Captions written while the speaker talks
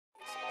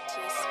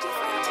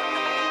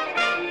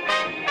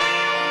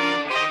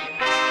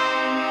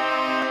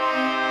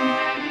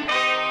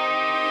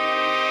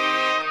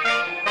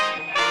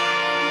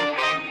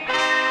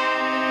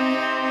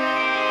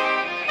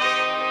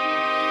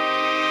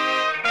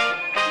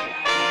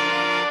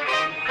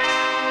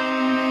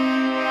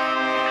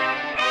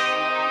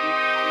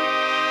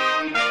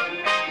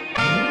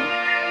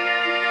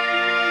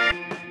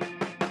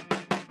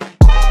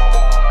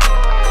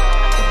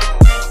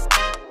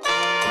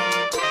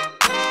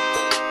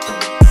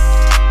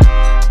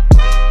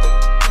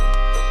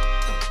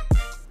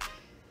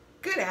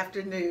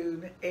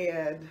afternoon,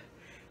 and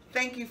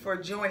thank you for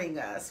joining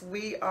us.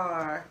 We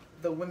are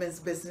the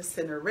Women's Business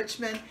Center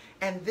Richmond,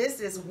 and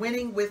this is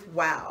Winning with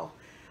WOW.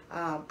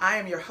 I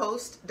am your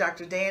host,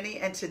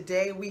 DrDanni, and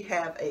today we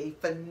have a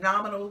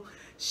phenomenal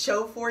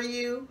show for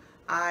you.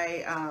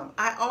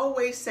 I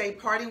always say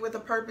party with a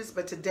purpose,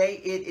 but today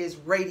it is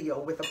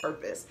radio with a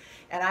purpose.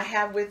 And I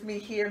have with me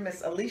here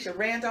Miss Alicia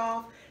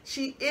Randolph.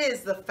 She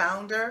is the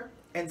founder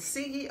and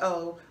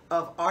CEO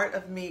of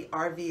ArtofMe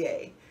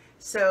RVA.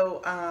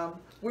 So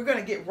we're going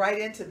to get right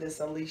into this,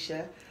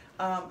 Alicia.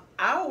 I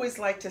always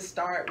like to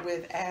start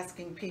with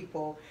asking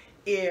people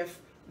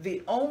if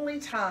the only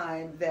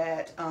time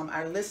that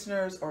our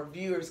listeners or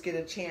viewers get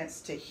a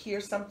chance to hear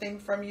something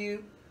from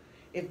you,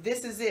 if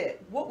this is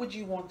it, what would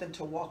you want them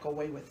to walk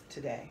away with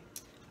today?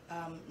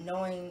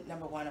 Knowing,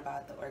 number one,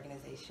 about the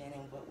organization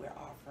and what we're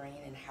offering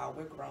and how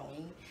we're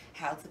growing,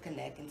 how to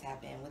connect and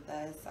tap in with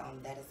us,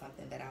 that is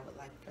something that I would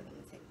like for them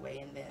to take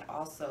away. And then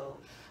also,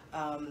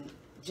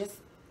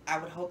 I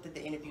would hope that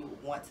the interview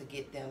would want to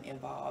get them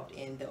involved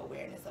in the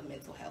awareness of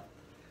mental health.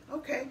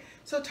 Okay,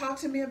 so talk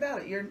to me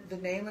about it. The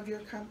name of your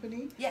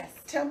company? Yes.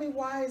 Tell me,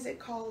 why is it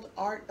called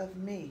Art of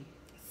Me?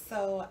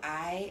 So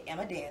I am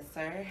a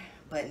dancer,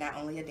 but not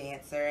only a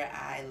dancer,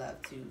 I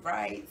love to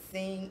write,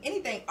 sing,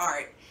 anything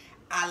art.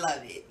 I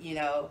love it, you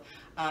know.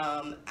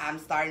 I'm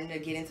starting to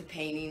get into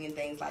painting and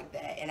things like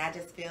that, and I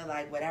just feel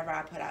like whatever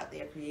I put out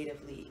there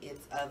creatively,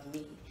 it's of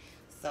me.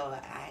 So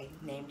I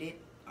named it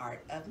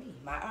Art of Me,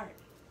 my art.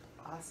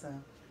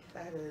 Awesome.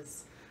 That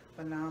is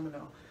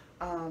phenomenal.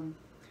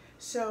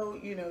 So,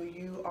 you know,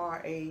 you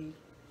are a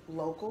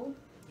local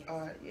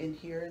in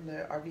here in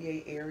the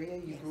RVA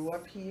area. You grew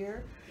up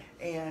here.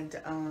 And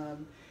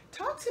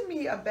talk to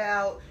me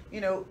about,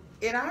 you know,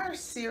 in our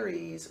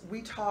series,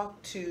 we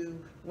talk to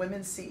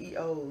women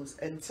CEOs,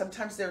 and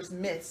sometimes there's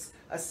myths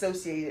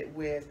associated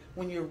with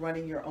when you're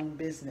running your own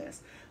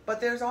business.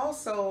 But there's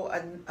also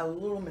a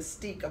little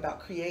mystique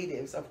about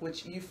creatives, of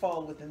which you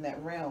fall within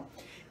that realm.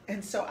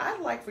 And so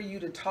I'd like for you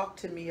to talk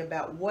to me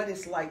about what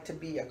it's like to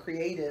be a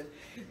creative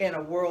in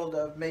a world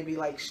of maybe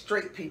like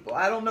straight people.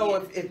 I don't know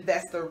if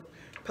that's the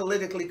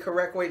politically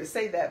correct way to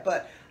say that,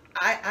 but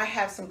I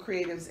have some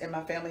creatives in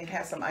my family and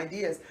have some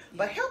ideas.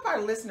 But help our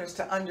listeners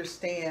to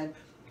understand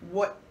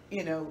what,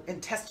 you know,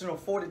 intestinal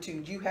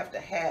fortitude you have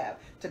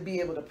to be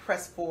able to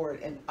press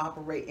forward and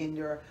operate in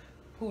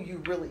who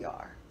you really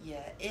are.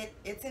 Yeah,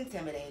 it's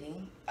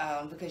intimidating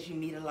because you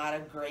meet a lot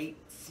of great,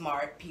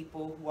 smart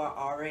people who are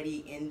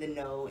already in the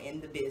know,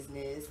 in the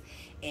business.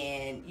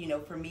 And, you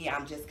know, for me,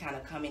 I'm just kind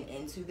of coming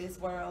into this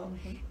world.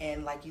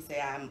 And like you say,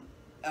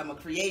 I'm a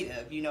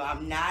creative. You know,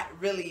 I'm not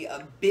really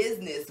a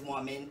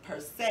businesswoman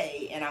per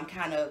se, and I'm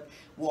kind of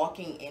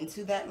walking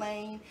into that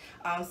lane.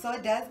 So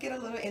it does get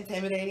a little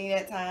intimidating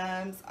at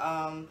times.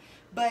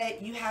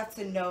 But you have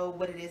to know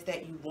what it is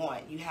that you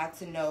want. You have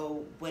to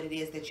know what it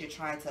is that you're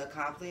trying to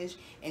accomplish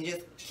and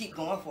just keep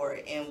going for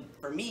it. And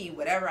for me,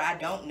 whatever I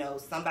don't know,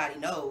 somebody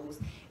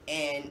knows.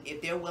 And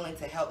if they're willing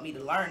to help me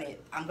to learn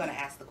it, I'm going to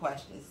ask the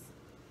questions.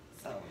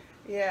 So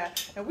yeah,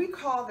 and we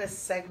call this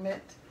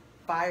segment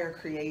Fire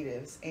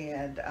Creatives.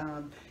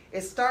 And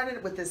it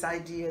started with this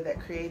idea that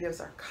creatives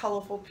are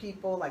colorful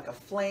people, like a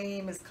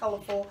flame is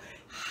colorful,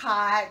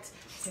 hot,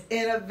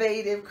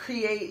 innovative,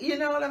 create, you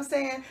know what I'm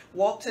saying?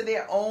 Walk to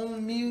their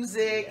own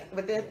music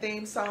with their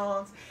theme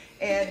songs.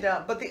 And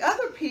but the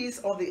other piece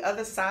on the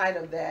other side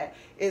of that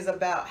is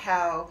about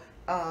how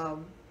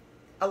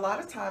a lot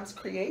of times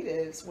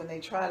creatives, when they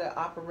try to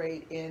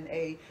operate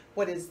in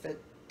what is the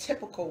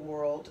typical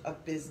world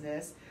of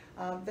business,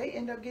 they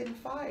end up getting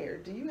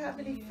fired. Do you have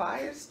any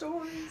fire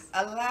stories?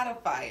 A lot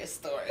of fire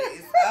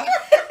stories.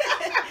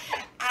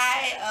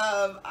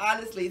 I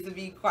honestly, to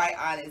be quite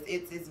honest,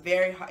 it's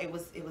very hard. It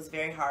was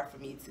very hard for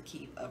me to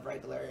keep a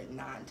regular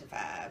 9 to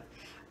 5.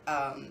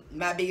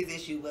 My biggest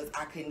issue was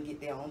I couldn't get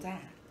there on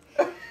time.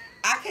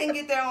 I couldn't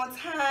get there on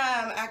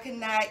time. I could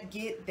not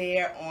get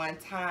there on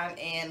time.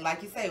 And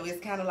like you say,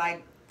 it's kind of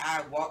like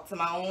I walk to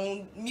my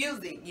own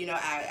music. You know,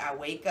 I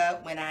wake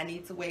up when I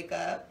need to wake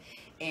up,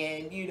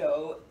 and you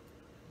know,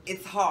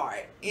 it's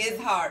hard.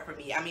 It's hard for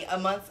me. I mean,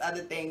 amongst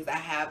other things, I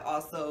have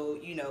also,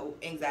 you know,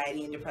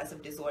 anxiety and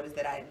depressive disorders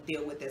that I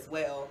deal with as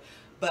well.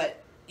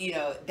 But, you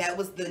know, that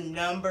was the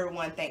number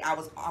one thing. I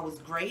was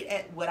great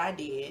at what I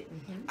did.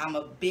 I'm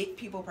a big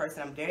people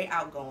person. I'm very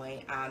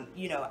outgoing.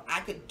 You know,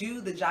 I could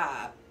do the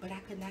job, but I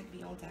could not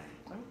be on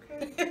time.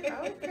 Okay.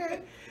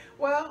 Okay.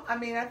 Well, I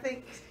mean, I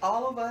think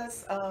all of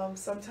us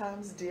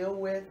sometimes deal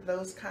with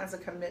those kinds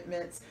of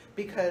commitments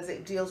because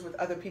it deals with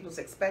other people's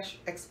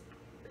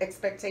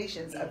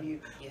expectations of you.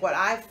 What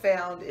I've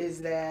found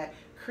is that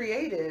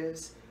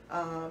creatives,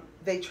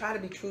 they try to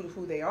be true to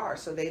who they are,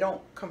 so they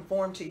don't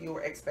conform to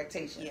your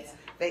expectations.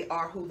 They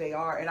are who they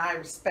are, and I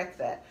respect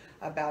that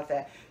about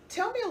that.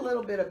 Tell me a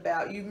little bit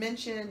about,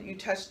 you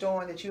touched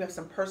on that you have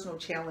some personal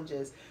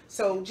challenges.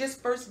 So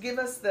just first give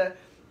us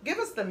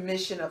the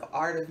mission of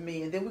Art of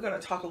Me, and then we're going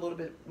to talk a little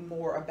bit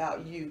more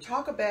about you.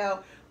 Talk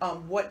about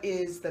what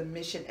is the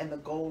mission and the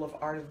goal of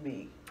Art of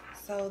Me.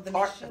 So the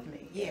mission,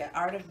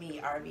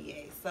 ArtofMe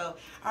RVA. So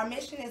our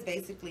mission is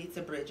basically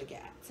to bridge a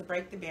gap, to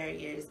break the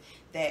barriers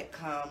that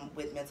come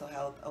with mental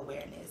health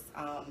awareness.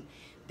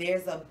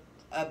 There's a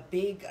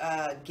big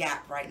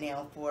gap right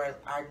now for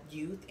our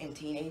youth and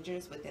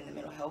teenagers within the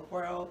mental health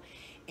world,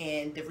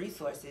 and the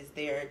resources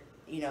they're,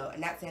 you know,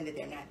 not saying that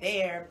they're not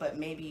there, but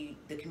maybe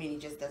the community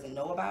just doesn't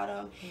know about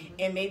them.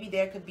 And maybe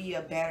there could be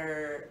a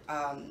better,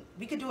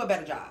 we could do a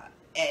better job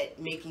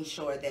at making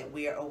sure that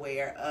we're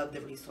aware of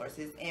the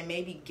resources and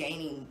maybe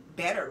gaining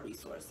better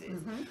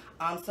resources.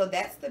 So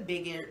that's the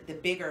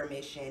bigger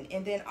mission.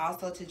 And then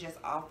also to just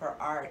offer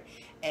art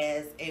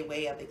as a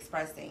way of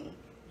expressing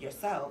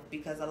yourself,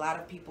 because a lot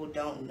of people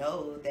don't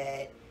know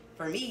that.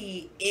 For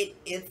me,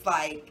 it's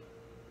like,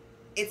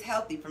 it's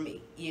healthy for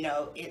me, you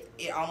know, it's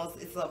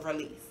a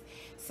release.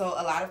 So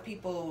a lot of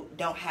people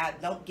don't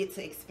get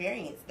to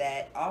experience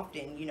that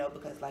often, you know,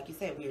 because like you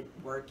said, we're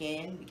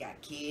working, we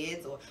got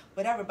kids or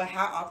whatever, but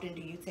how often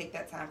do you take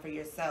that time for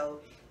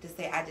yourself to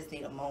say, I just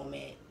need a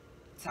moment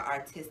to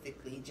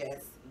artistically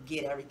just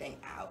get everything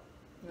out,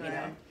 you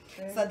know?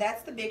 So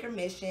that's the bigger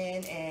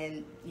mission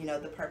and, you know,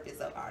 the purpose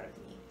of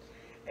ArtofMe.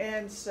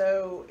 And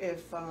so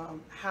if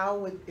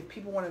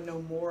people want to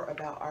know more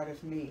about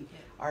ArtofMe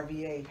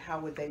RVA, how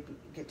would they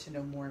get to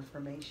know more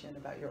information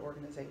about your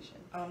organization?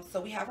 So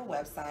we have a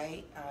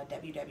website,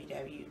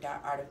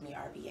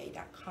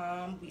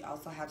 www.ArtofMeRVA.com. We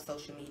also have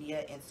social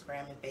media,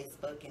 Instagram and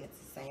Facebook, and it's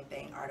the same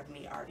thing,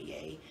 ArtofMe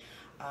RVA.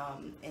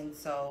 And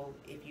so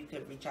if you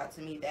could reach out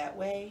to me that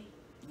way,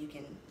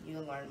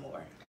 you'll learn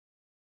more.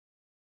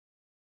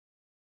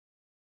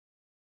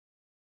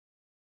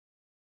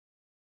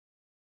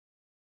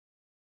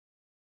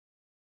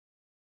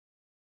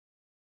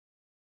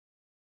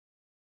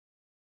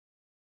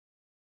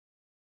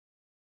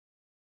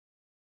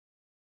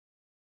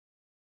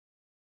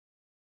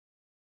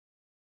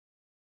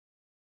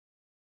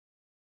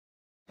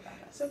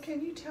 So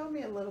can you tell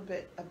me a little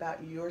bit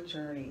about your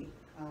journey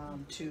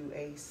to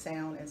a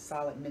sound and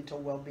solid mental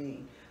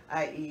well-being,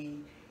 i.e.,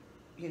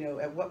 you know,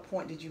 at what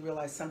point did you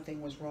realize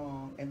something was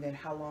wrong, and then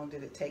how long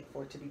did it take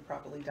for it to be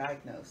properly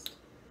diagnosed?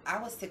 I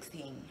was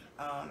 16.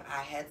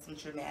 I had some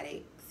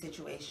traumatic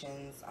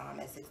situations.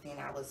 At 16,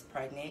 I was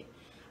pregnant,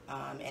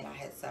 and I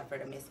had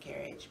suffered a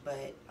miscarriage.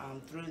 But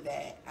through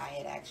that, I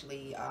had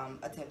actually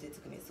attempted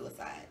to commit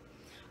suicide.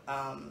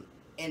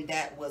 And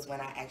that was when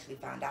I actually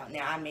found out.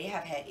 Now, I may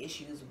have had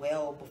issues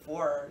well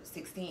before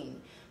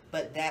 16,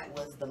 but that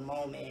was the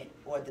moment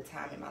or the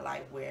time in my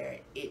life where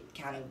it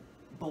kind of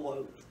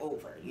boiled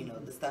over. You know,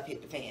 the stuff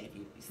hit the fan, if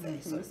you say,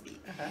 so to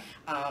speak.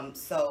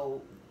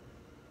 So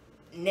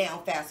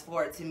now, fast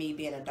forward to me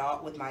being an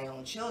adult with my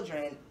own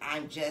children,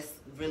 I'm just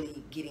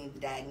really getting the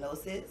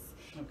diagnosis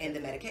and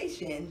the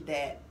medication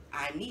that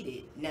I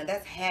needed. Now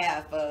that's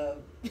half of,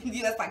 you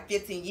know, that's like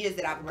 15 years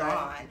that I've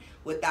gone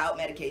without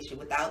medication,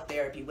 without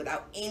therapy,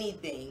 without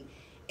anything,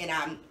 and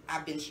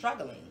I've been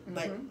struggling,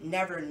 but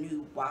never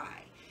knew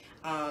why.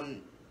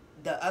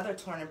 The other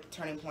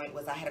turning point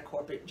was I had a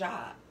corporate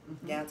job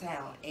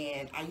downtown,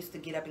 and I used to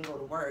get up and go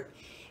to work,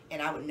 and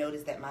I would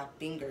notice that my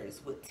fingers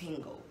would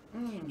tingle.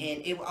 And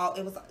it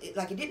was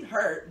like, it didn't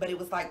hurt, but it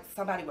was like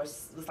somebody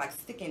was like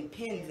sticking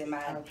pins in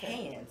my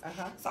hands.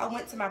 So I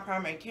went to my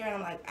primary care, and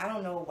I'm like, I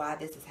don't know why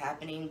this is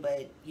happening,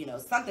 but you know,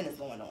 something is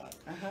going on.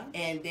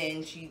 And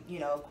then she, you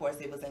know, of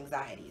course it was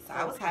anxiety. So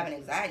I was having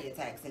anxiety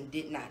attacks and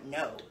did not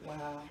know.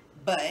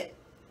 But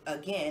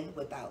again,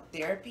 without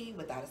therapy,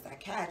 without a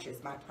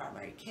psychiatrist, my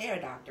primary care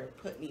doctor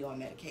put me on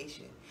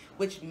medication,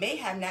 which may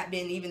have not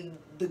been even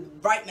the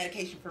right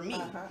medication for me.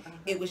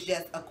 It was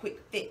just a quick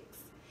fix.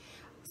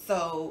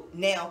 So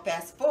now,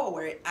 fast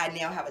forward, I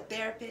now have a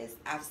therapist,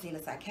 I've seen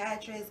a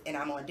psychiatrist, and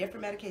I'm on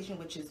different medication,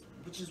 which is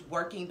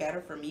working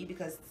better for me,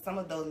 because some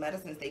of those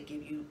medicines they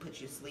give you put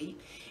you to sleep,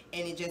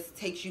 and it just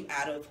takes you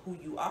out of who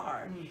you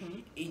are.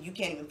 You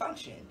can't even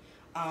function.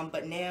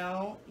 But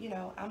now, you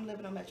know, I'm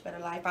living a much better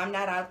life. I'm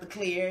not out the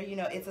clear. You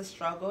know, it's a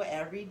struggle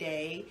every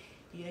day.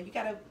 You know, you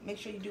got to make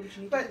sure you do what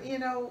you need to do. But,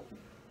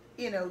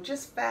 you know,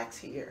 just facts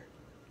here.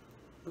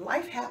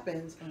 Life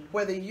happens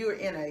whether you're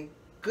in a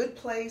good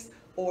place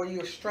or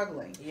you're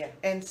struggling.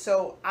 And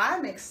so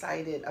I'm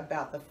excited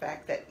about the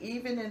fact that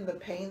even in the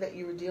pain that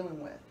you were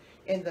dealing with,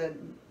 in the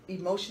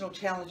emotional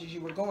challenges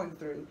you were going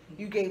through,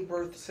 you gave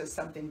birth to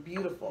something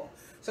beautiful.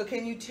 So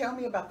can you tell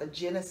me about the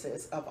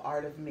genesis of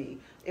ArtofMe?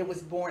 It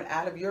was born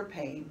out of your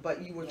pain,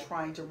 but you were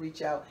trying to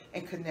reach out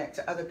and connect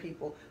to other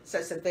people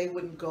such that they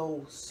wouldn't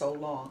go so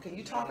long. Can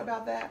you talk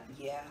about that?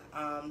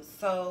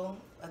 So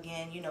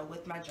again, you know,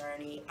 with my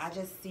journey, I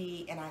just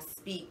see and I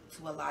speak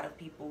to a lot of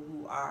people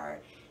who are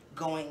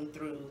going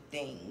through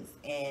things,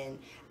 and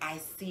I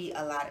see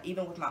a lot,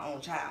 even with my own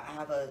child. I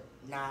have a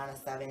 9, a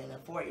 7, and a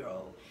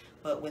 4-year-old,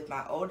 but with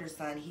my older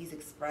son, he's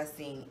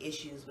expressing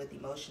issues with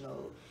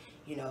emotional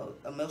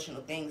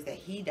things that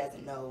he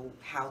doesn't know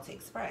how to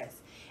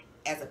express.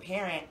 As a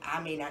parent, I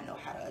may not know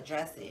how to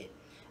address it.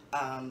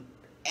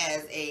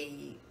 as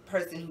a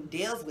person who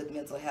deals with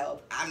mental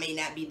health, I may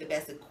not be the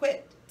best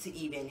equipped to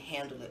even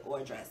handle it or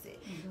address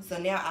it. So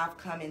now I've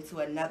come into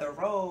another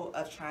role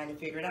of trying to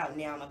figure it out.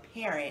 Now I'm a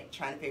parent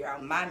trying to figure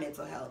out my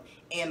mental health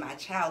and my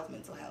child's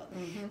mental health.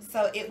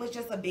 So it was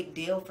just a big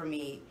deal for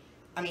me.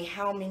 I mean,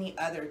 how many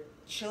other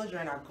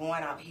children are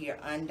going out here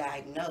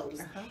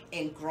undiagnosed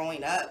and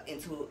growing up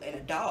into an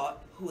adult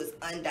who is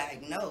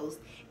undiagnosed,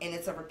 and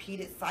it's a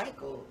repeated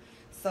cycle.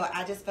 So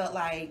I just felt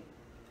like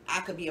I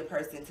could be a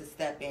person to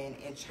step in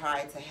and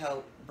try to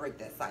help break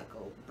that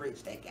cycle,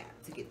 bridge that gap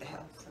to get the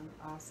help.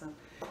 Awesome.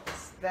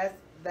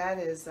 That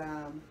is,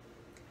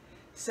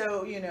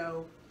 so, you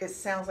know, it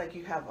sounds like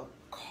you have a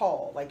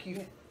call, like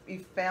you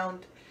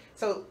found,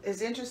 so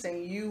it's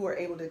interesting, you were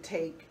able to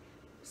take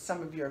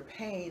some of your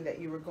pain that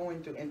you were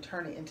going through and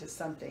turn it into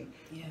something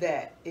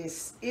that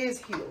is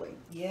healing.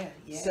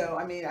 So,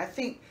 I mean, I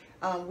think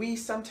we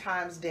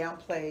sometimes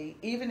downplay,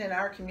 even in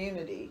our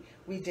community,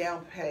 we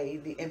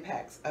downplay the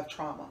impacts of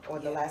trauma or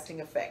the lasting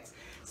effects.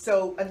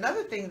 So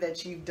another thing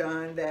that you've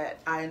done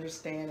that I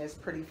understand is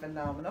pretty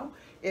phenomenal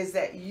is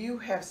that you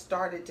have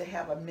started to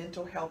have a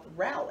mental health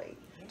rally.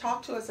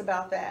 Talk to us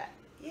about that.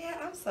 Yeah,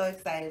 I'm so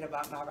excited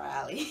about my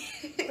rally.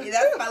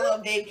 That's my little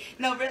baby.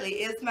 No, really,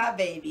 it's my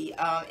baby.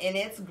 And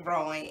it's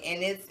growing,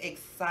 and it's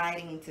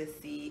exciting to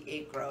see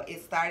it grow.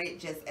 It started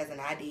just as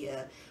an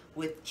idea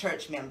with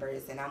church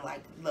members, and I'm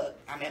like, look,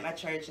 I'm at my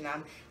church, and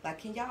I'm like,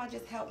 can y'all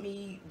just help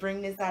me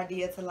bring this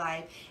idea to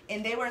life?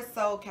 And they were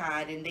so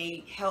kind, and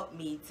they helped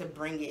me to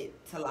bring it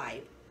to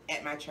life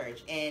at my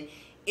church. And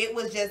it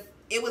was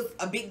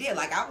a big deal.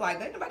 Like, I'm like,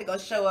 ain't nobody gonna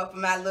show up for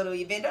my little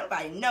event. Don't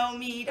nobody know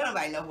me. Don't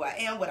nobody know who I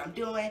am, what I'm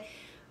doing.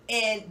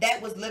 And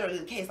that was literally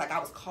the case. Like, I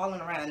was calling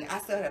around, and I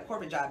still had a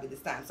corporate job at this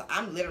time. So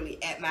I'm literally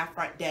at my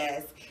front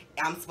desk.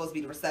 I'm supposed to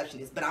be the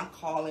receptionist, but I'm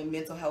calling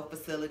mental health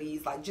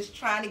facilities, like just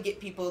trying to get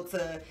people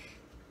to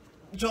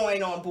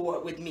join on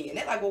board with me. And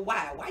they're like, well,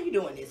 why? Why are you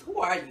doing this? Who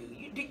are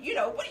you? You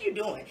know, what are you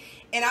doing?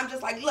 And I'm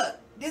just like, look,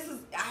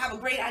 I have a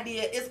great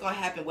idea. It's going to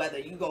happen whether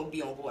you're going to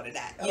be on board or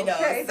not. You know?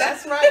 Okay,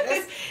 that's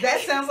right.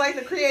 That sounds like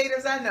the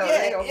creators I know.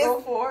 They're going to go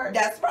for it.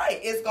 That's right.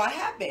 It's going to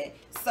happen.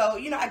 So,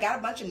 you know, I got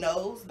a bunch of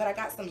no's, but I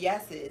got some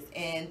yeses.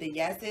 And the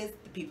yeses,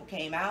 the people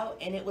came out,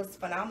 and it was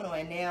phenomenal.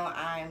 And now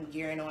I'm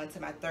gearing on to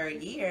my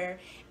 3rd year,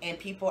 and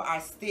people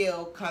are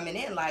still coming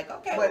in like,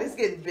 okay. But it's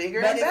getting bigger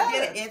and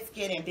better. It's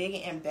getting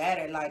bigger and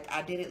better. Like,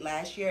 I did it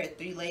last year at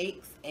 3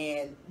 Lakes,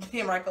 and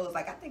Tim Marco was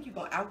like, I think you're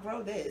going to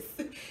outgrow this.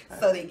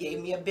 So they gave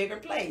me a bigger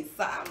place.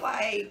 So I'm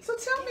like. So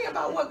tell me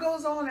about what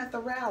goes on at the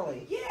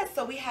rally. Yeah,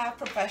 so we have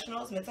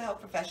professionals, mental health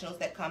professionals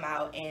that come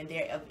out, and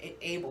they're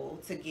able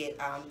to get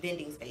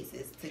vending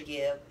spaces to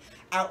give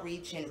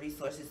outreach and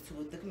resources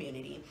to the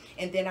community.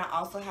 And then I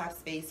also have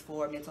space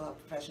for mental health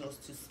professionals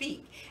to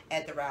speak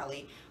at the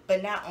rally,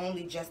 but not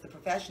only just the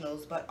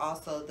professionals, but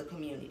also the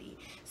community.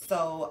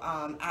 So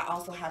I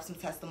also have some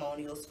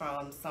testimonials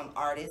from some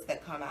artists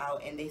that come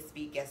out, and they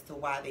speak as to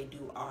why they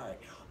do art,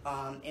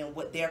 and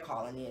what their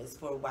calling is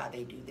for why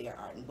they do their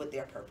art and what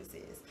their purpose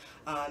is.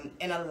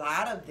 And a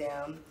lot of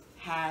them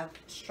have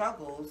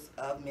struggles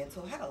of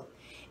mental health.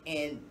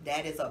 And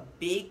that is a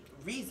big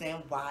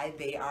reason why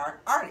they are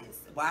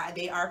artists, why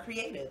they are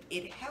creative.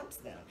 It helps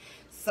them.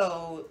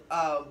 So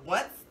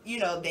once, you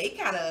know, they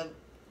kind of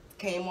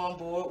came on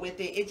board with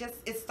it,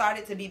 it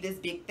started to be this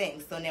big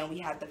thing. So now we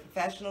have the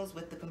professionals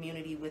with the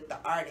community, with the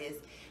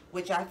artists,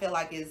 which I feel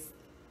like is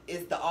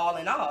the all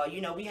in all.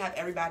 You know, we have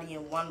everybody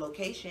in one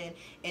location,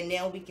 and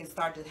now we can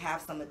start to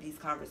have some of these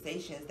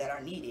conversations that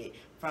are needed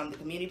from the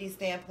community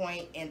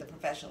standpoint and the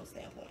professional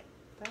standpoint.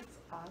 That's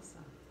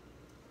awesome.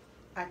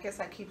 I guess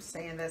I keep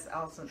saying that's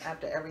awesome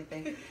after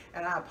everything,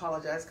 and I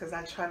apologize because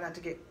I try not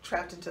to get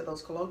trapped into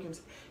those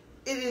colloquiums.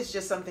 It is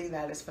just something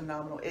that is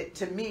phenomenal.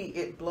 To me,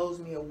 it blows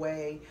me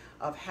away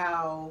of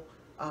how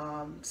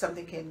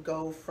something can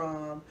go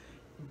from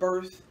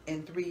birth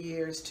in 3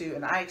 years to,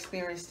 and I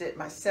experienced it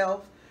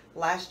myself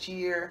last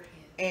year,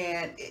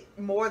 and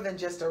more than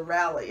just a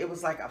rally, it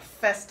was like a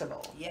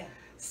festival. Yeah.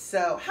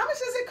 So how much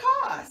does it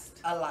cost?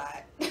 A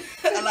lot.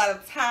 A lot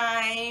of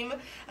time,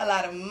 a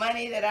lot of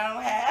money that I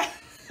don't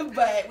have.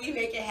 But we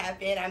make it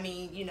happen. I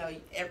mean, you know,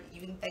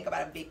 you think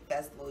about a big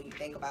festival, you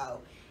think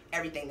about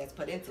everything that's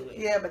put into it.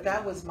 Yeah, but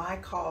that was my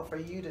call for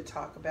you to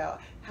talk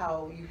about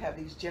how you have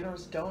these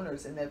generous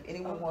donors, and if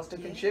anyone wants to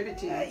contribute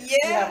to you, you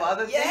have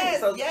other things.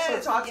 So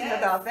talk to me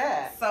about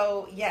that.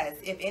 So yes,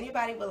 if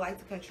anybody would like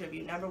to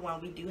contribute, number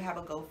one, we do have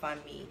a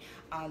GoFundMe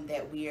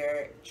that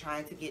we're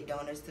trying to get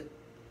donors to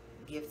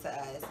give to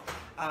us.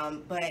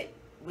 But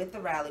with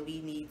the rally,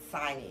 we need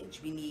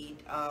signage. We need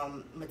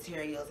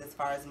materials as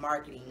far as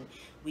marketing.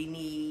 We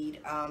need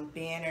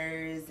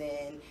banners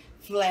and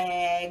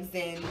flags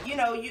and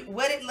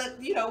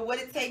what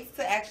it takes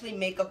to actually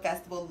make a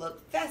festival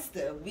look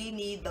festive. We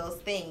need those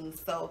things.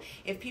 So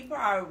if people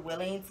are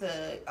willing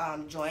to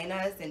join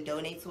us and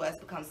donate to us,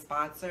 become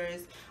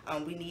sponsors,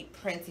 we need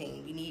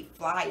printing, we need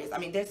flyers. I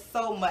mean, there's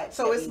so much.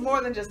 So it's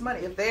more than just money.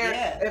 If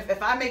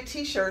if I make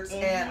T-shirts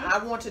and I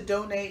want to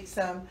donate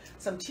some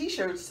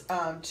T-shirts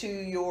to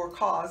your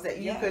cause that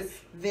you could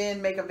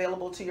then make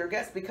available to your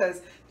guests,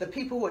 because the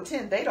people who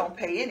attend, they don't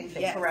pay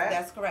anything. Yes, correct?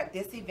 That's correct.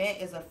 This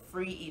event is a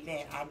free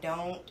event. I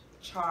don't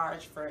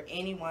charge for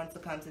anyone to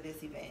come to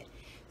this event.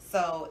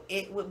 So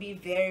it would be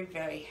very,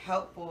 very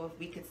helpful if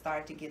we could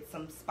start to get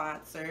some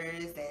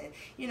sponsors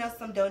and,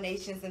 some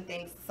donations and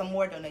things, some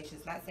more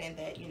donations. Not saying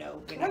that, we're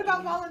not. What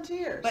about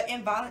volunteers? But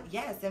in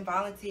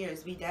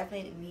volunteers, we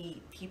definitely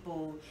need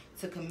people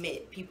to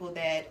commit, people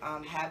that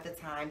have the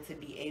time to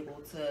be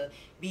able to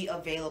be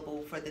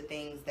available for the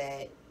things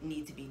that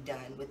need to be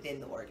done within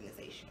the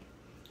organization.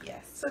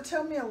 Yes. So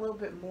tell me a little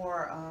bit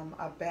more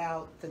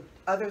about the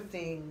other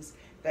things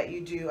that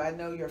you do. I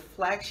know your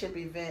flagship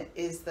event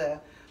is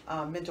the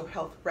Mental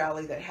Health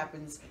Rally that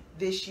happens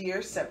this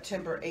year,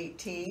 September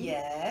 18th.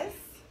 Yes.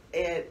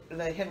 At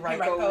the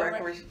Henrico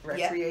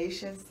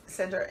Recreation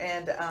Center,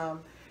 and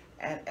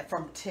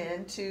from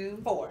 10 to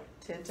 4.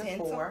 10 to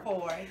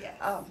 4.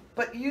 Yes.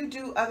 But you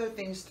do other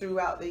things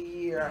throughout the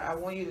year. Yes. I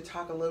want you to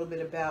talk a little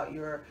bit about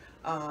your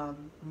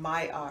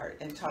My Art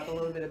and talk a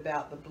little bit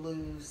about the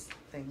blues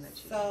thing that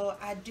you do. So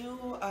I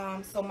do,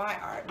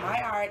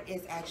 My Art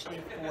is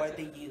actually for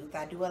the youth.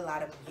 I do a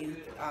lot of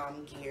youth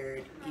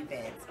geared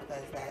events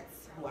because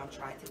that's who I'm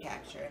trying to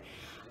capture.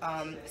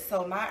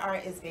 So My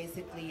Art is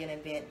basically an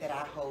event that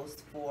I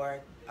host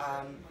for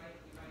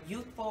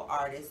youthful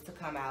artists to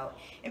come out,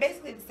 and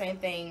basically the same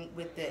thing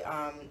with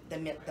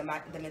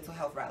the mental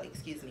health rally.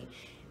 Excuse me.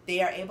 They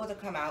are able to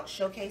come out,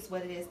 showcase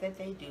what it is that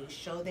they do,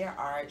 show their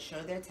art,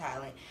 show their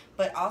talent,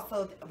 but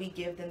also we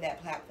give them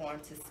that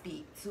platform to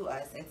speak to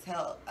us and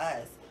tell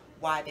us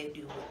why they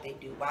do what they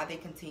do, why they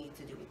continue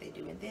to do what they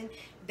do, and then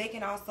they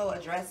can also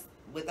address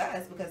with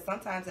us, because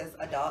sometimes as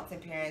adults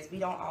and parents, we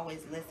don't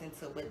always listen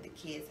to what the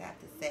kids have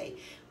to say,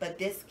 but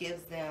this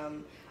gives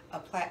them a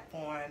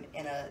platform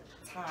and a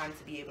time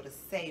to be able to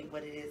say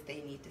what it is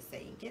they need to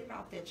say and get it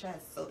off their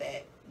chest so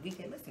that we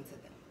can listen to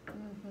them.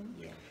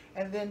 Mm-hmm. Yeah.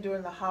 And then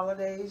during the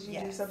holidays, you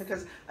do something,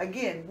 because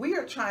again, we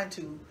are trying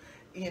to,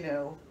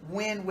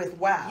 win with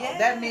WOW. Yes.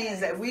 That means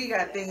that we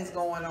got things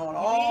going on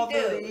all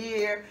through the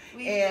year,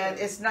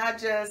 it's not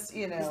just,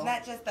 It's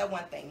not just that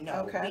one thing. No.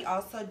 Okay. We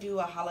also do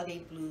a holiday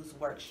blues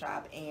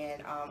workshop,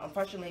 and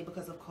unfortunately,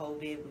 because of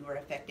COVID, we were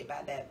affected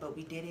by that. But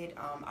we did it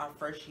our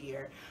first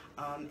year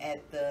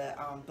at the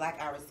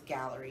Black Iris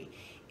Gallery.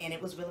 And it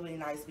was really, really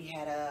nice. We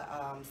had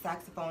a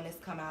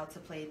saxophonist come out to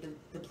play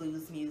the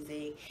blues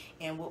music.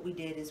 And what we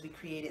did is we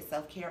created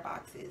self-care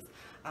boxes.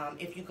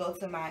 If you go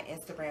to my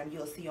Instagram,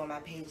 you'll see on my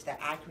page that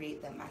I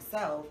create them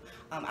myself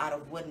out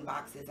of wooden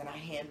boxes. And I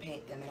hand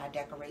paint them and I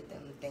decorate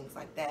them and things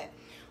like that.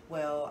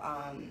 Well,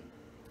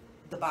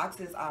 the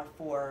boxes are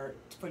for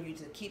you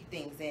to keep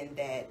things in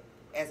that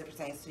as it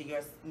pertains to your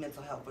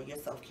mental health or your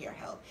self-care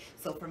health.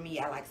 So for me,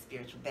 I like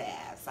spiritual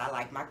baths, I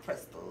like my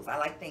crystals, I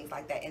like things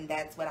like that, and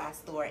that's what I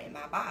store in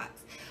my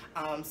box.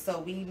 So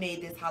we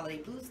made this holiday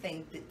blues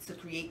thing to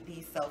create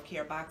these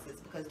self-care boxes,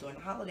 because during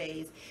the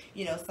holidays,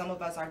 some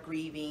of us are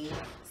grieving,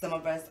 some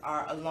of us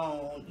are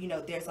alone,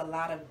 there's a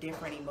lot of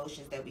different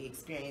emotions that we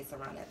experience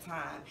around that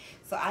time.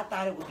 So I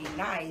thought it would be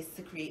nice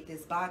to create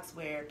this box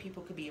where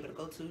people could be able to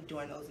go to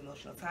during those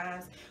emotional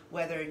times,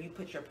 whether you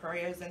put your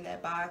prayers in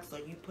that box or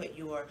you put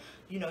your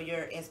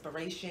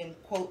inspiration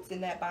quotes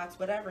in that box,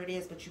 whatever it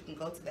is, but you can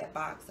go to that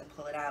box and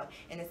pull it out,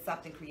 and it's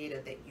something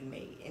creative that you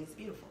made, and it's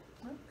beautiful.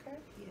 Okay.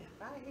 Yeah,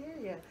 I hear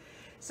you.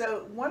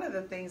 So one of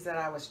the things that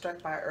I was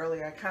struck by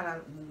earlier, I kind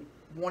of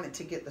wanted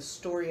to get the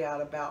story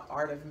out about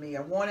Art of Me.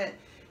 I wanted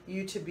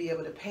you to be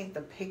able to paint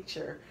the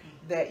picture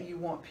that you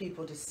want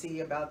people to see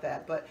about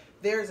that, but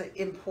there's an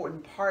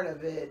important part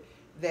of it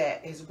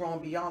that has grown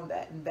beyond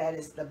that, and that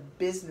is the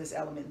business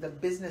element, the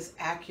business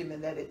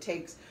acumen that it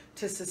takes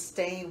to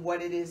sustain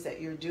what it is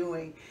that you're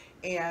doing.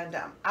 And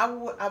I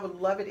would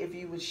love it if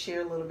you would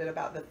share a little bit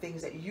about the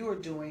things that you are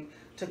doing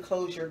to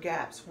close your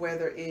gaps,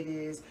 whether it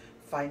is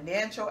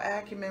financial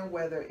acumen,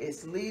 whether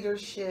it's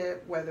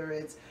leadership, whether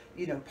it's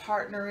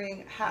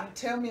partnering.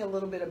 Tell me a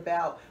little bit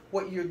about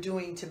what you're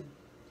doing to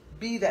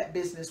be that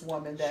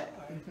businesswoman that.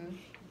 Sure. Mm-hmm.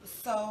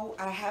 So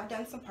I have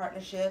done some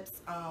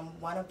partnerships.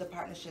 One of the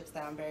partnerships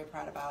that I'm very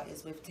proud about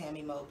is with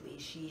Tammy Mobley.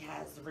 She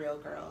has the Real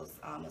Girls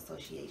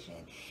Association,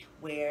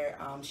 where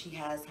she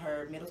has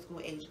her middle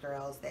school age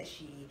girls that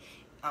she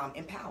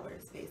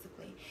empowers,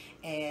 basically.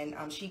 And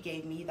she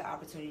gave me the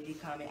opportunity to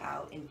come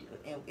out and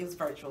it was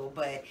virtual,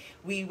 but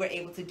we were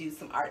able to do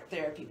some art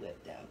therapy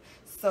with them.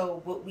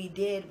 So what we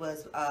did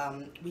was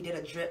we did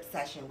a drip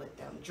session with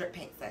them, drip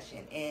paint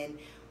session, and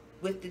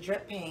with the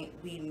drip paint,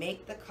 we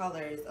make the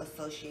colors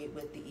associate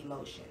with the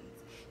emotions.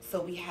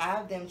 So we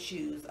have them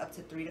choose up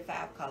to 3 to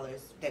 5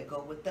 colors that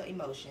go with the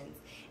emotions,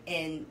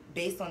 and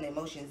based on the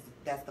emotions,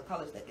 that's the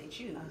colors that they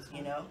choose,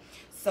 you know.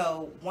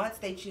 So once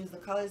they choose the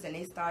colors and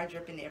they start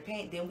dripping their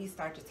paint, then we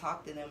start to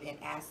talk to them and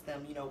ask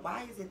them, you know,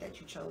 why is it that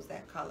you chose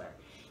that color?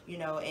 You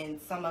know, and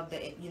some of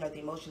the, you know, the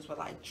emotions were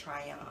like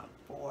triumph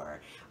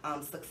or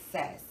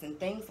success and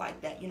things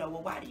like that. You know,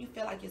 well, why do you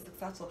feel like you're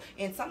successful?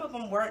 And some of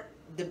them weren't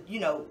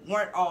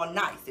weren't all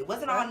nice. It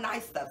wasn't all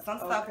nice stuff. Some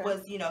stuff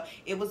was, you know,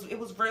 it was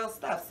real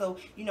stuff. So,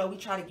 you know, we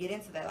try to get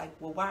into that, like,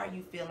 well, why are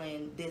you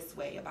feeling this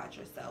way about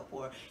yourself?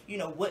 Or, you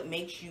know, what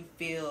makes you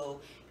feel,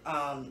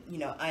 you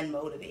know,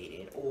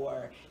 unmotivated,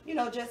 or, you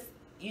know, just,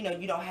 you know,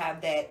 you don't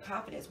have that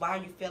confidence. Why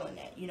are you feeling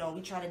that? You know,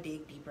 we try to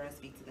dig deeper and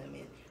speak to them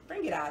and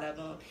bring it out of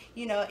them,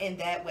 you know, and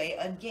that way,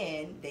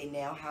 again, they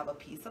now have a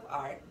piece of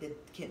art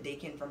that they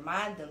can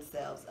remind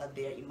themselves of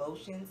their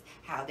emotions,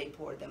 how they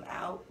poured them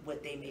out,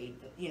 what they made,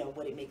 you know,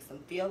 what it makes them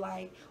feel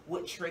like,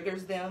 what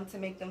triggers them to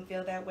make them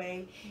feel that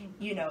way.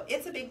 You know,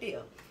 it's a big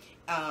deal.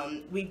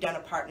 We've done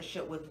a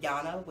partnership with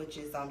Yana, which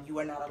is You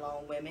Are Not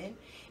Alone Women,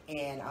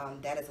 and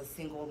that is a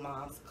single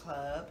moms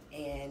club,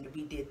 and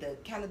we did the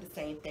kind of the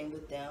same thing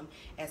with them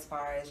as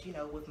far as, you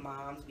know, with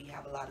moms, we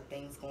have a lot of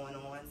things going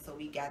on, so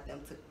we got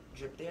them to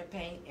drip their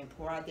paint and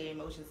pour out their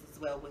emotions as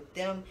well. With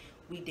them,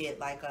 we did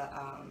like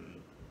a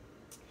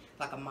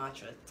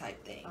mantra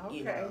type thing.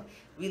 You know,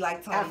 we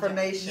like Tony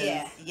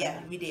affirmations.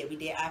 Yeah, we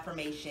did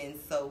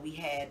affirmations. So we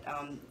had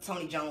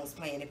Tony Jones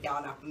playing. If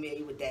y'all not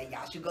familiar with that,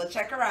 y'all should go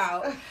check her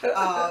out.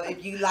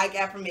 If you like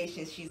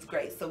affirmations, she's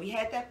great. So we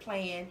had that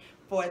playing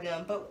for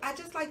them. But I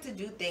just like to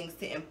do things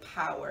to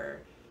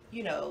empower,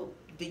 you know,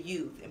 the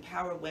youth,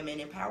 empower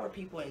women, empower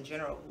people in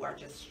general who are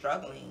just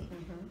struggling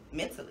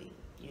mentally.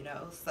 You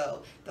know,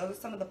 so those are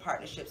some of the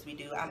partnerships we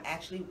do. I'm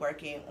actually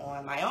working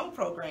on my own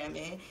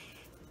programming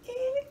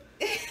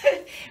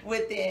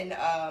within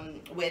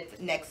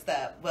with Next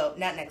Up. Well,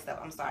 not Next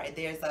Up, I'm sorry.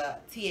 There's a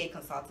TA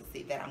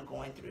consultancy that I'm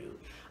going through.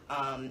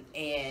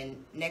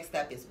 And Next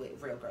Up is with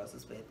Real Girls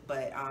is with,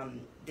 but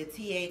the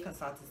TA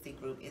consultancy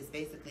group is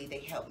basically, they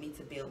help me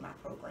to build my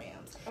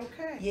programs.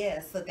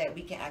 Yeah, so that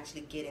we can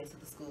actually get into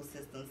the school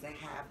systems and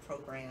have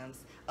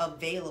programs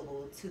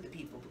available to the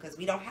people, because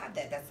we don't have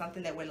that. That's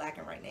something that we're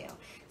lacking right now.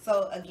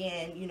 So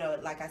again, you know,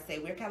 like I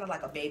said, we're kind of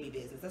like a baby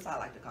business. That's how I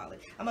like to call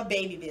it. I'm a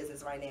baby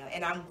business right now,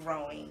 and I'm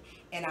growing,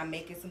 and I'm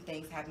making some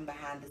things happen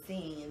behind the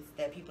scenes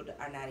that people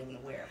are not even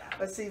aware about.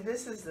 But see,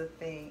 this is the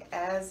thing,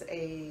 as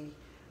a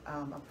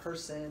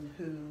person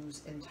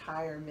whose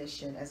entire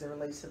mission as it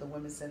relates to the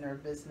Women's Center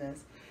of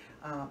Business,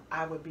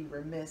 I would be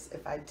remiss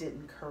if I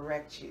didn't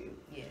correct you.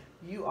 Yeah.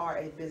 You are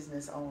a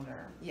business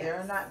owner. Yes.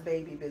 They're not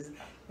baby business.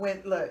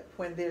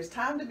 When there's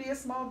time to be a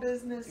small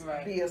business,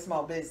 be a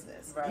small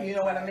business. You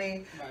know what I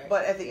mean?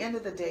 But at the end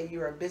of the day,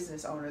 you're a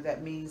business owner.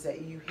 That means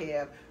that you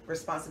have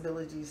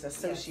responsibilities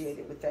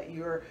associated with that.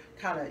 You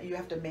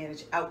have to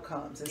manage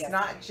outcomes. It's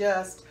not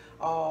just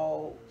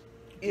all,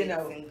 you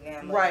know,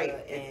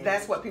 right.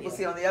 That's what people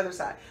see on the other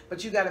side.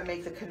 But you got to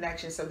make the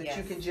connection so that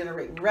you can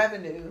generate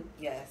revenue.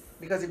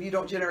 Because if you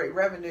don't generate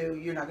revenue,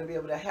 you're not going to be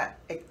able to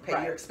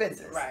pay your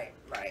expenses. Right.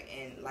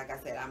 And like I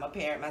said, I'm a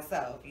parent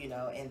myself, you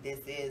know, and this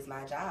is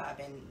my job.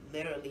 And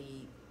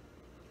literally,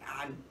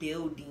 I'm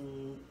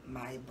building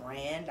my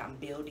brand. I'm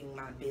building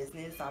my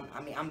business.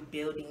 I'm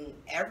building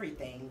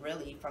everything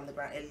really from the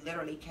ground. It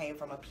literally came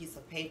from a piece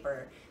of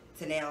paper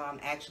to now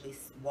I'm actually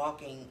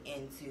walking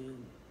into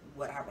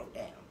what I wrote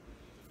down.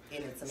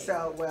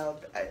 So,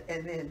 well,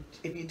 and then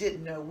if you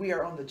didn't know, we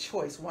are on the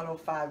Choice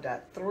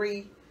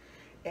 105.3,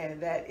 and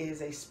that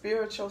is a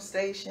spiritual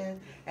station.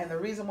 And the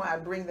reason why I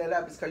bring that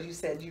up is because you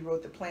said you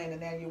wrote the plan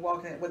and now you're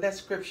walking it. Well, that's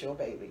scriptural,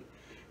 baby.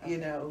 You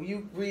know,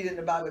 you read in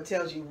the Bible, he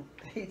tells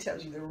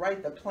you to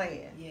write the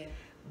plan,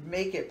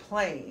 make it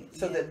plain,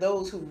 so that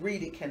those who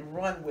read it can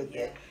run with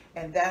it.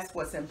 And that's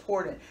what's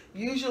important.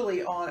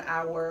 Usually on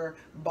our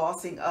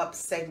Bossing Up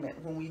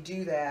segment, when we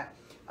do that,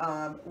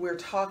 we're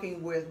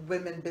talking with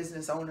women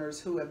business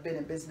owners who have been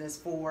in business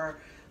for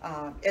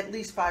at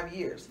least 5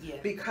 years,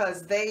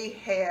 because they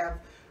have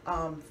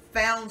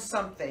found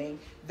something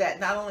that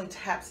not only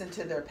taps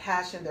into their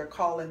passion, their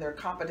calling, their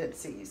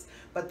competencies,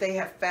 but they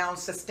have found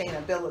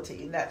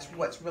sustainability, and that's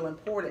what's real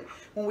important.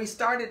 When we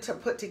started to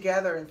put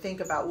together and think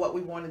about what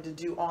we wanted to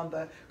do on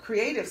the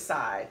creative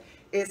side,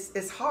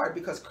 it's hard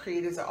because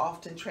creatives are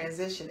often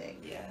transitioning.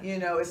 You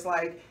know, it's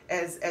like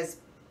as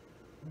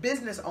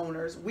business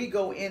owners, we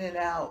go in and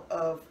out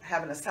of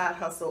having a side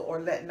hustle or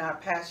letting our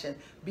passion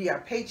be our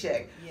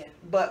paycheck.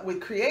 But with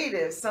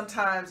creatives,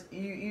 sometimes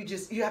you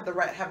have the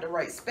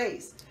right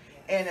space.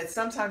 And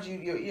sometimes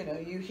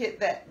you hit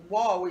that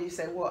wall where you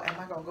say, well, am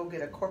I going to go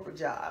get a corporate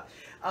job?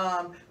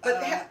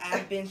 But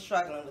I've been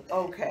struggling with that.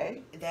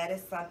 Okay. That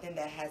is something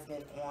that has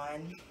been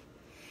on.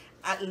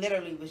 I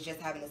literally was just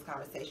having this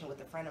conversation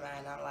with a friend of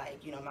mine. I'm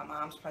like, you know, my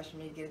mom's pressuring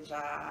me to get a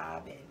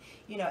job, and,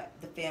 you know,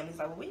 the family's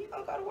like, well, when you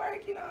gonna go to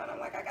work? You know, and I'm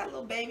like, I got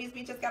little babies.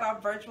 We just got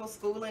our virtual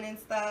schooling and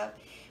stuff.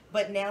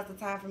 But now's the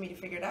time for me to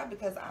figure it out,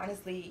 because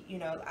honestly, you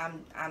know,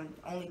 I'm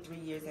only 3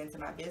 years into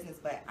my business,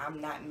 but I'm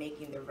not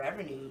making the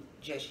revenue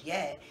just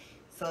yet.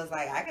 So it's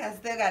like, I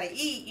still got to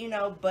eat, you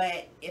know,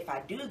 but if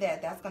I do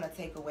that, that's going to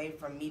take away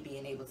from me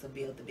being able to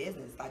build the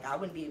business. Like, I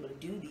wouldn't be able to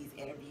do these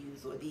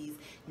interviews or these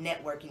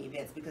networking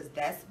events because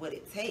that's what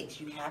it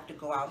takes. You have to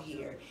go out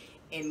here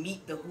and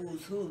meet the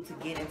who's who to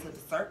get into the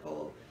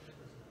circle,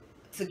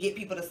 to get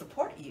people to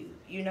support you,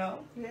 you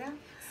know? Yeah.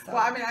 So.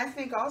 Well, I mean, I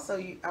think also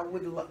I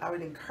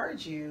would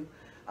encourage you,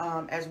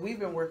 as we've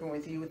been working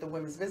with you with the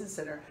Women's Business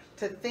Center,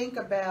 to think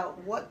about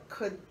what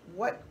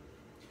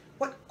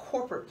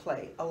corporate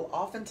play.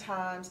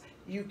 Oftentimes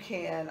you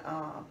can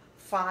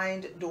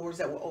find doors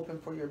that will open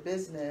for your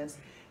business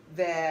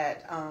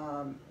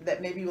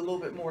that may be a little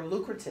bit more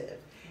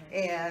lucrative.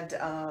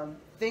 And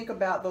think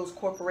about those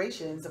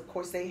corporations. Of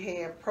course, they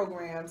have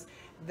programs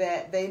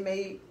that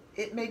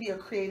it may be a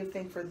creative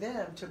thing for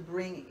them to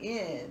bring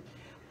in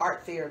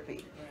art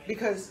therapy,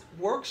 because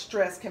work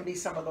stress can be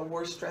some of the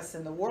worst stress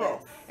in the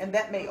world, and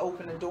that may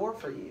open a door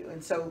for you.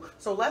 And so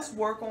let's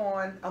work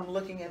on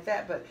looking at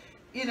that. But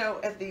you know,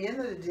 at the end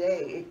of the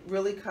day, it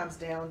really comes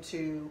down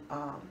to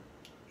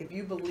if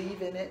you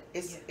believe in it,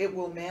 it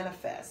will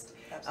manifest.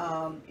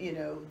 You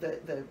know,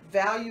 the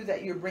value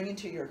that you're bringing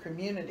to your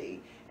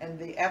community and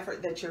the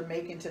effort that you're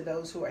making to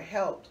those who are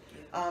helped.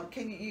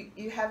 Can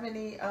you have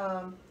any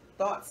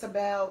thoughts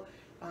about?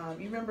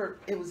 You remember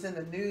it was in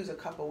the news a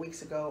couple of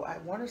weeks ago. I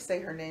want to say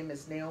her name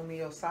is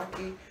Naomi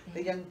Osaka,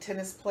 the young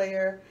tennis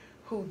player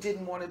who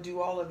didn't want to do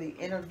all of the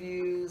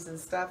interviews and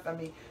stuff. I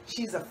mean,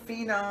 she's a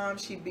phenom.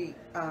 She beat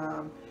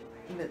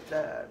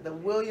the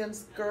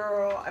Williams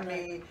girl. I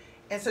mean,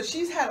 and so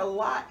she's had a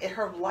lot.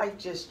 Her life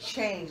just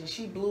changed, and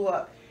she blew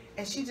up.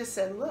 And she just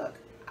said, "Look,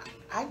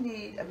 I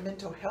need a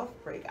mental health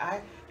break.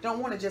 I don't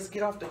want to just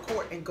get off the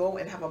court and go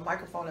and have a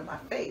microphone in my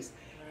face."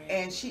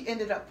 And she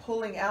ended up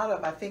pulling out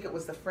of, I think it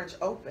was the French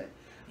Open.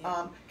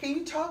 Can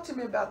you talk to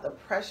me about the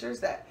pressures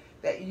that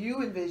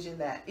you envision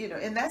that, you know,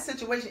 in that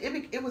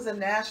situation, it was a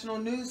national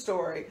news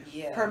story,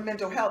 her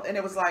mental health. And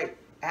it was like,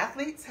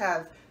 athletes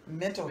have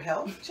mental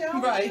health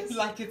challenges? Right,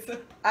 like it's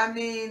I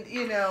mean,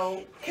 you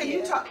know, can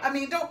you talk, I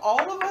mean, don't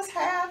all of us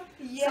have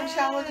some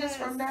challenges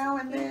from now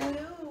and then?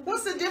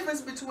 What's the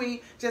difference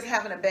between just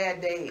having a bad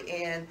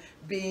day and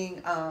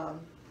being,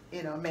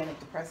 you know, manic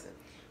depressive?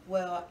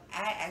 Well,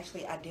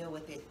 I deal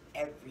with it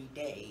every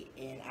day,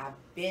 and I've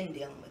been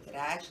dealing with it.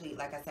 I actually,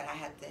 like I said, I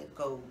had to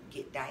go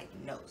get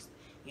diagnosed.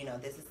 You know,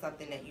 this is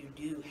something that you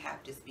do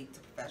have to speak to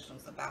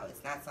professionals about.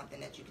 It's not something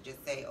that you could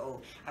just say,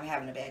 oh, I'm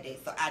having a bad day,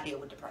 so I deal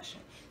with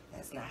depression.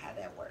 That's not how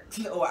that works.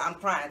 Or I'm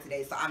crying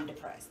today, so I'm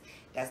depressed.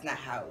 That's not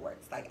how it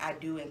works. Like, I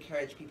do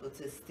encourage people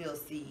to still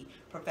see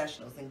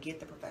professionals and get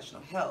the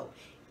professional help.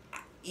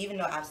 Even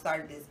though I've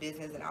started this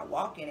business and I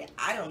walk in it,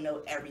 I don't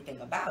know everything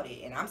about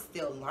it. And I'm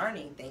still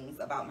learning things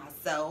about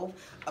myself,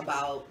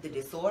 about the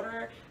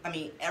disorder. I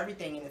mean,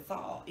 everything in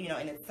itself, you know,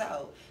 in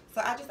itself.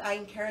 So I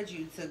encourage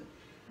you to,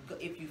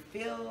 if you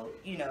feel,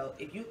 you know,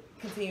 if you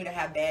continue to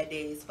have bad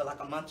days for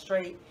like a month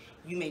straight,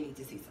 you may need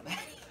to see somebody.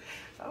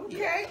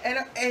 Okay,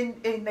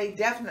 and they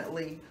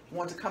definitely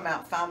want to come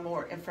out, find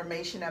more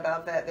information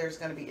about that. There's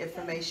going to be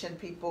information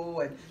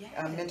people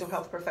and mental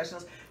health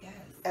professionals.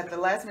 At the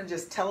last minute,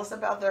 just tell us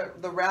about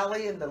the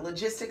rally and the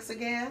logistics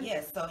again.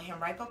 Yes, so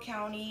Henrico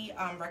County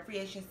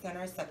Recreation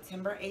Center,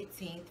 September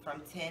 18th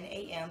from 10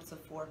 a.m. to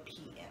 4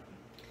 p.m.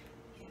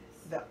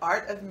 The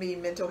Art of Me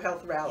Mental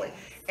Health Rally.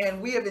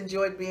 And we have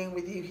enjoyed being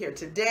with you here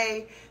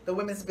today. The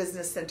Women's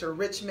Business Center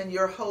Richmond,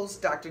 your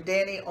host, Dr.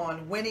 Danni,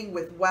 on Winning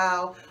with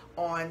WOW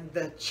on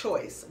The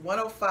Choice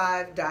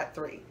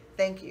 105.3.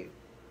 Thank you.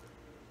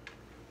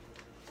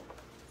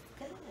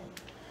 Good.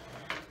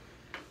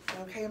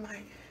 Okay,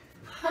 Mike.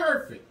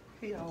 Perfect.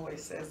 He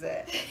always says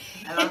that.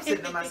 And I'm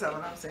sitting to myself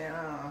and I'm saying,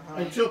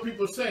 Until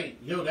people say,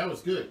 yo, that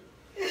was good.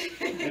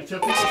 Until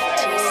people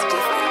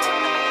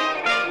say,